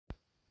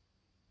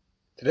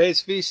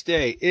Today's feast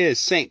day is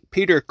St.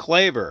 Peter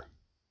Claver,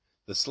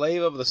 the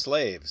slave of the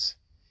slaves.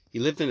 He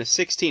lived in the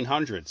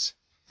 1600s.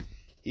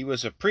 He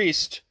was a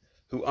priest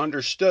who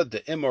understood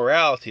the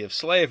immorality of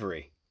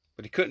slavery,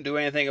 but he couldn't do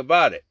anything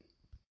about it.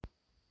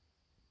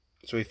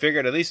 So he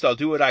figured, at least I'll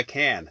do what I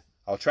can.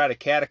 I'll try to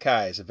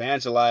catechize,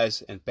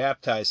 evangelize, and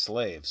baptize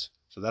slaves.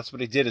 So that's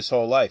what he did his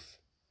whole life.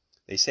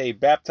 They say he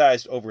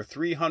baptized over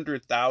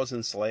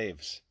 300,000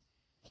 slaves.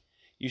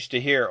 Used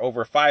to hear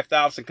over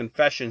 5,000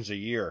 confessions a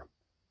year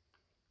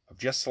of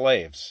just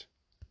slaves.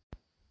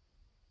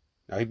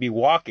 Now he'd be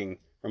walking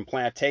from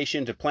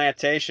plantation to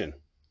plantation,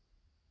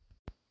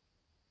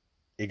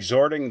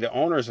 exhorting the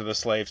owners of the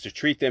slaves to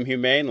treat them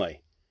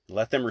humanely and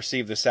let them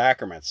receive the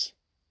sacraments.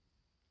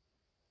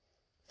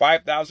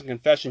 5,000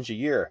 confessions a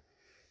year.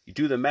 You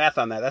do the math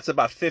on that, that's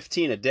about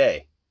 15 a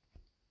day.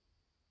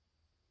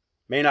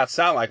 May not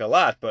sound like a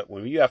lot, but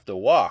when you have to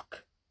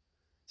walk,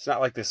 it's not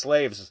like the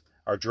slaves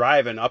are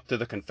driving up to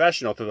the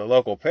confessional to the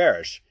local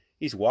parish.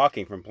 He's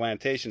walking from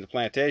plantation to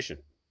plantation.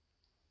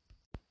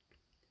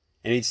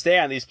 And he'd stay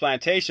on these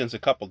plantations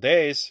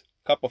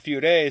a few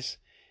days,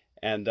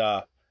 and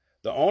the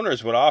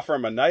owners would offer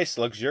him a nice,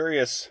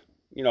 luxurious,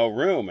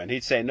 room, and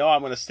he'd say, no,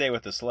 I'm going to stay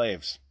with the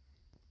slaves.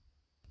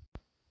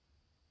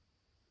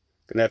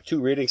 Going to have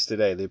two readings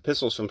today, the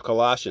epistles from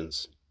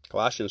Colossians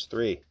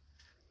 3.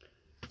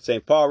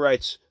 St. Paul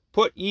writes,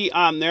 "Put ye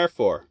on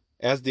therefore,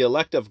 as the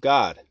elect of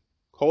God,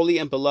 holy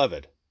and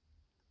beloved,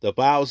 the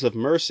bowels of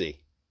mercy,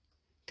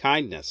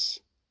 kindness,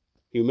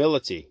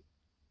 humility,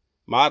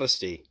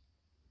 modesty,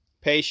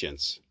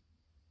 patience,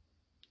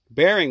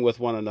 bearing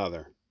with one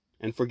another,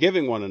 and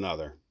forgiving one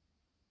another.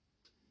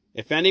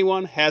 If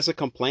anyone has a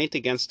complaint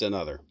against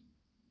another,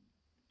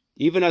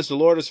 even as the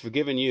Lord has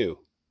forgiven you,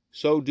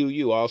 so do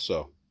you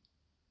also.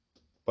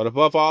 But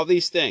above all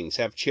these things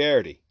have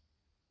charity,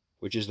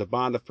 which is the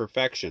bond of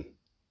perfection.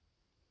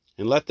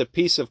 And let the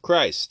peace of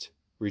Christ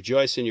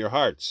rejoice in your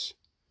hearts,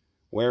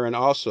 wherein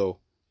also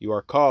you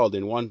are called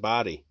in one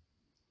body.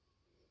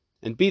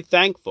 And be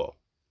thankful.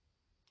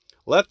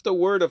 Let the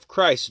word of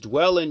Christ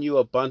dwell in you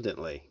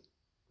abundantly."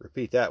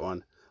 Repeat that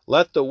one.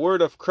 Let the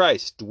word of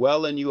Christ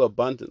dwell in you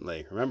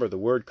abundantly. Remember, the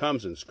word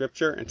comes in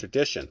Scripture and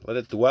tradition. Let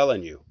it dwell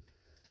in you.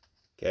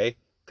 Okay?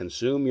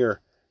 Consume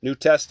your New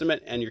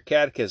Testament and your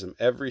Catechism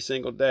every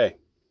single day.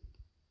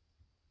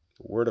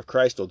 The word of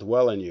Christ will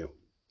dwell in you.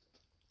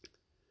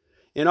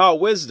 In all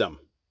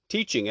wisdom,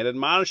 teaching and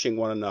admonishing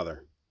one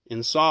another,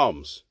 in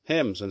psalms,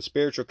 hymns, and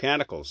spiritual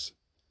canticles,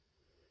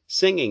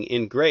 singing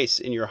in grace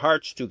in your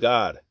hearts to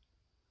God.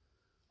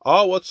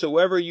 All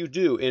whatsoever you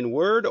do, in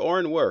word or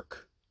in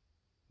work,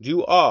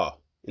 do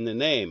all in the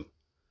name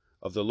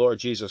of the Lord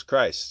Jesus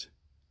Christ,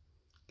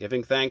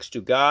 giving thanks to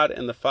God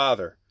and the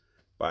Father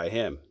by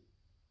him.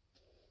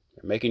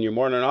 You're making your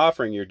morning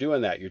offering, you're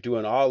doing that. You're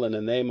doing all in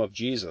the name of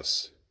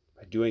Jesus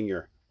by doing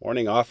your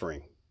morning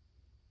offering.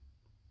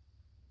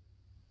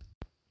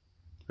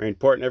 Very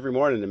important every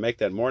morning to make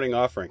that morning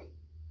offering.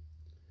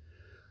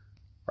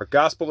 Our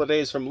gospel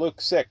today is from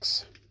Luke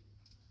 6.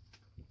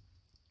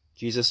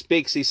 Jesus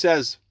speaks, he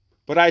says,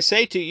 "But I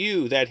say to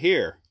you that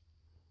hear,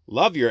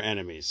 love your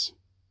enemies,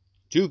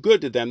 do good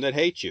to them that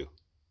hate you,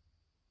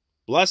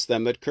 bless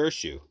them that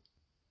curse you,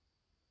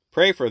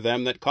 pray for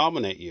them that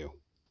calumniate you.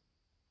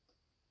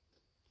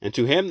 And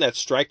to him that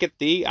striketh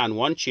thee on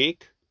one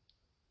cheek,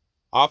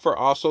 offer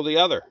also the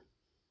other.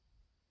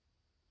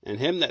 And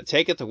him that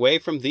taketh away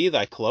from thee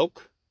thy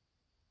cloak,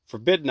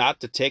 forbid not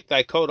to take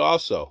thy coat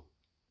also.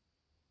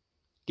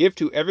 Give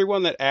to every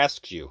one that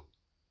asks you,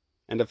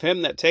 and of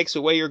him that takes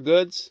away your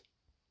goods,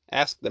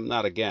 ask them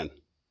not again.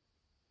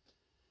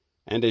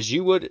 And as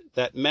you would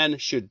that men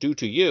should do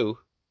to you,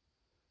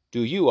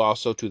 do you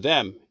also to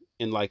them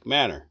in like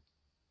manner.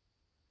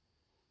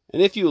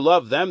 And if you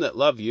love them that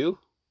love you,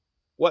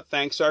 what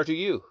thanks are to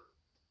you?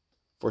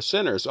 For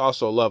sinners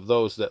also love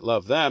those that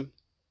love them.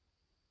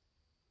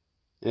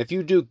 And if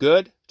you do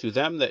good to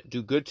them that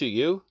do good to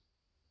you,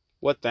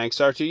 what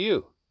thanks are to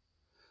you?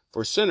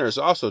 For sinners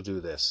also do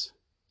this.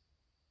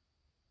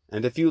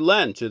 And if you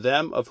lend to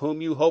them of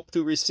whom you hope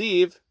to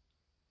receive,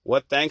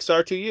 what thanks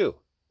are to you?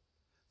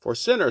 For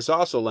sinners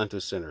also lend to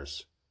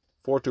sinners,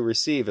 for to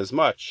receive as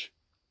much.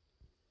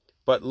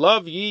 But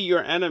love ye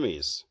your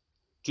enemies,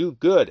 do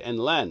good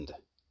and lend,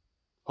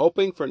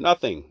 hoping for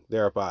nothing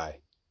thereby,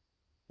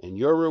 and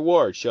your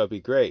reward shall be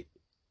great,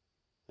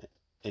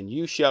 and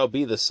you shall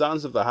be the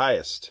sons of the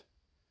highest.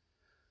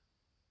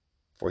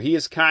 For he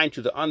is kind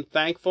to the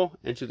unthankful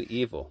and to the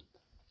evil.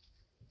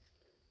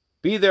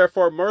 Be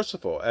therefore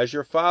merciful, as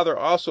your Father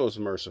also is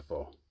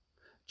merciful.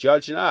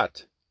 Judge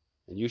not,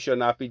 and you shall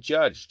not be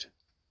judged.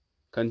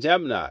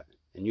 Condemn not,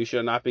 and you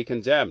shall not be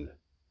condemned.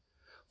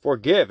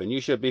 Forgive, and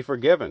you shall be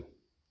forgiven.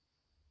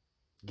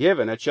 Give,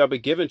 and it shall be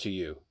given to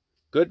you.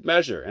 Good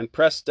measure, and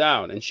pressed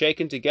down, and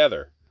shaken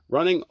together,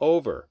 running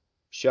over,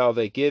 shall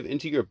they give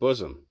into your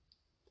bosom.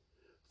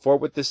 For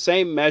with the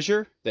same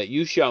measure that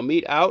you shall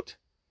mete out,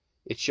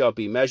 it shall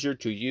be measured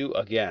to you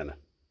again."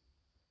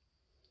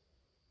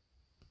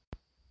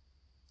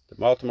 The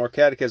Baltimore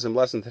Catechism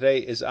lesson today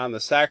is on the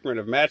Sacrament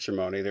of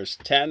Matrimony. There's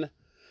 10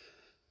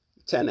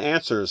 10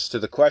 answers to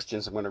the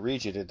questions I'm going to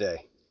read you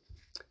today.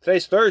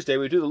 Today's Thursday.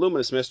 We do the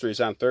Luminous Mysteries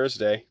on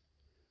Thursday.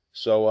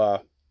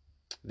 So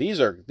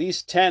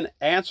these 10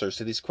 answers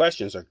to these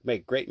questions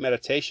make great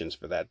meditations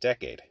for that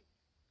decade.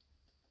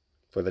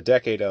 For the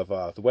decade of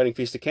the wedding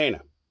feast of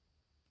Cana.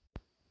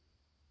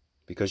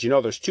 Because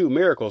there's two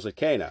miracles at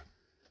Cana.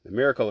 The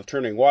miracle of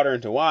turning water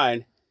into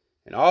wine,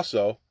 and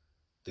also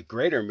the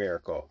greater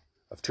miracle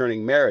of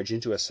turning marriage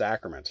into a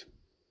sacrament.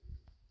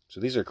 So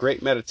these are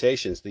great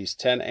meditations. These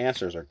 10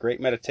 answers are great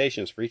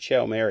meditations for each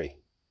Hail Mary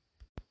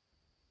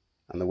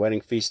on the wedding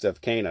feast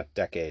of Cana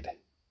decade.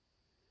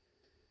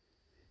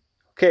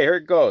 Okay, here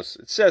it goes.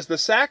 It says, the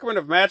sacrament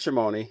of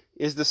matrimony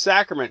is the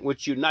sacrament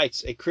which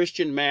unites a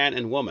Christian man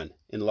and woman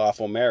in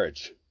lawful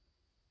marriage.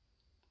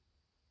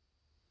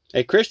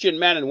 A Christian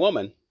man and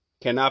woman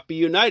cannot be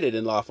united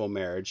in lawful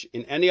marriage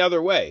in any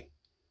other way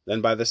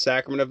than by the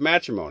sacrament of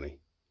matrimony,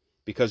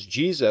 because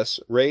Jesus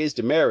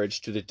raised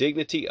marriage to the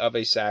dignity of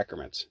a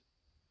sacrament.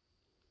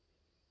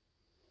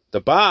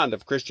 The bond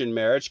of Christian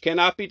marriage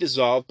cannot be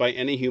dissolved by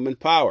any human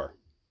power.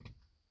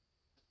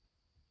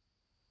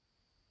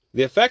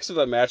 The effects of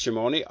the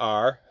matrimony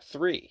are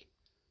 3.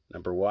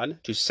 Number 1,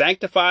 to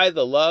sanctify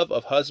the love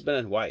of husband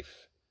and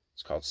wife.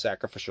 It's called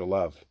sacrificial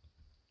love.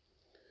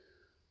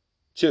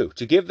 2,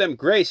 to give them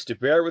grace to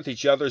bear with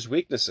each other's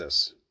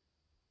weaknesses.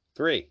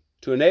 3,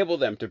 to enable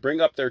them to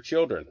bring up their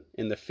children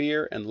in the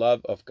fear and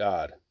love of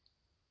God.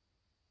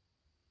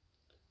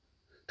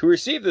 To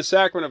receive the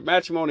sacrament of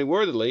matrimony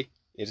worthily,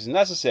 it is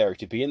necessary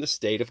to be in the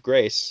state of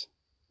grace,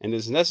 and it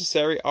is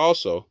necessary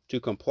also to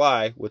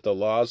comply with the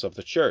laws of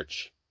the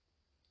Church.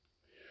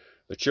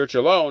 The Church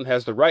alone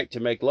has the right to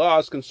make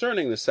laws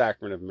concerning the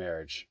sacrament of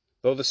marriage,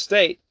 though the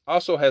state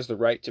also has the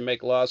right to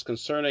make laws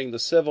concerning the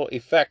civil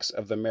effects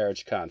of the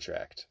marriage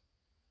contract.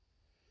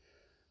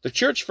 The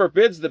Church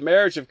forbids the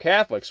marriage of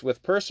Catholics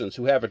with persons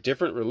who have a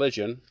different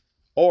religion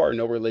or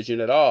no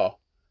religion at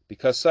all,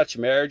 because such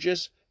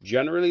marriages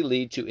generally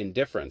lead to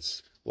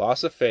indifference,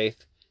 loss of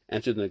faith,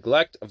 and to the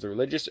neglect of the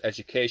religious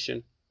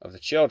education of the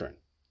children.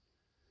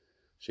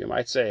 So you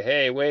might say,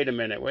 hey, wait a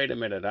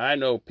minute. I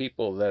know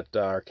people that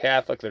are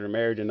Catholic that are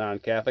married to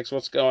non-Catholics.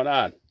 What's going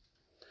on?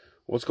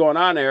 What's going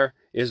on there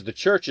is the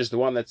Church is the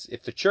one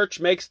if the Church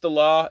makes the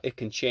law, it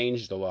can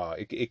change the law.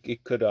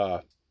 It could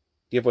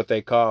give what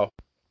they call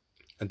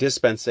a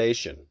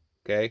dispensation,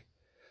 okay?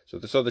 So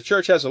the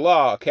Church has a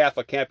law. A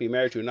Catholic can't be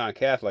married to a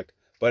non-Catholic,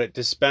 but it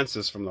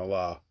dispenses from the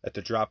law at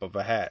the drop of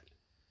a hat.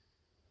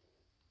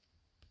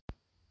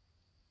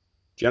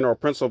 General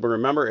principle,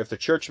 remember, if the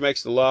Church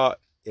makes the law,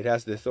 it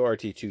has the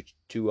authority to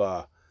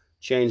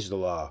change the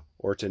law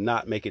or to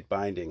not make it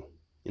binding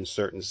in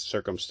certain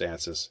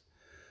circumstances.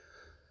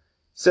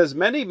 It says,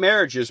 many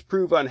marriages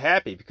prove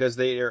unhappy because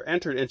they are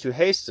entered into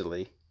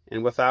hastily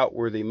and without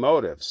worthy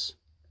motives.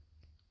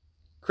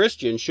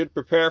 Christians should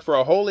prepare for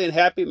a holy and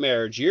happy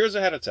marriage years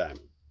ahead of time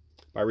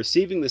by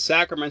receiving the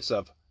sacraments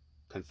of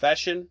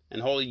confession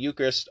and Holy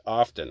Eucharist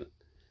often,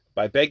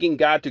 by begging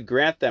God to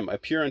grant them a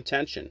pure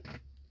intention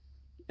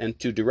and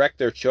to direct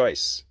their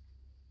choice,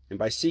 and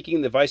by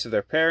seeking the advice of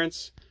their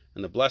parents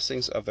and the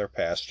blessings of their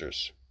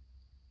pastors.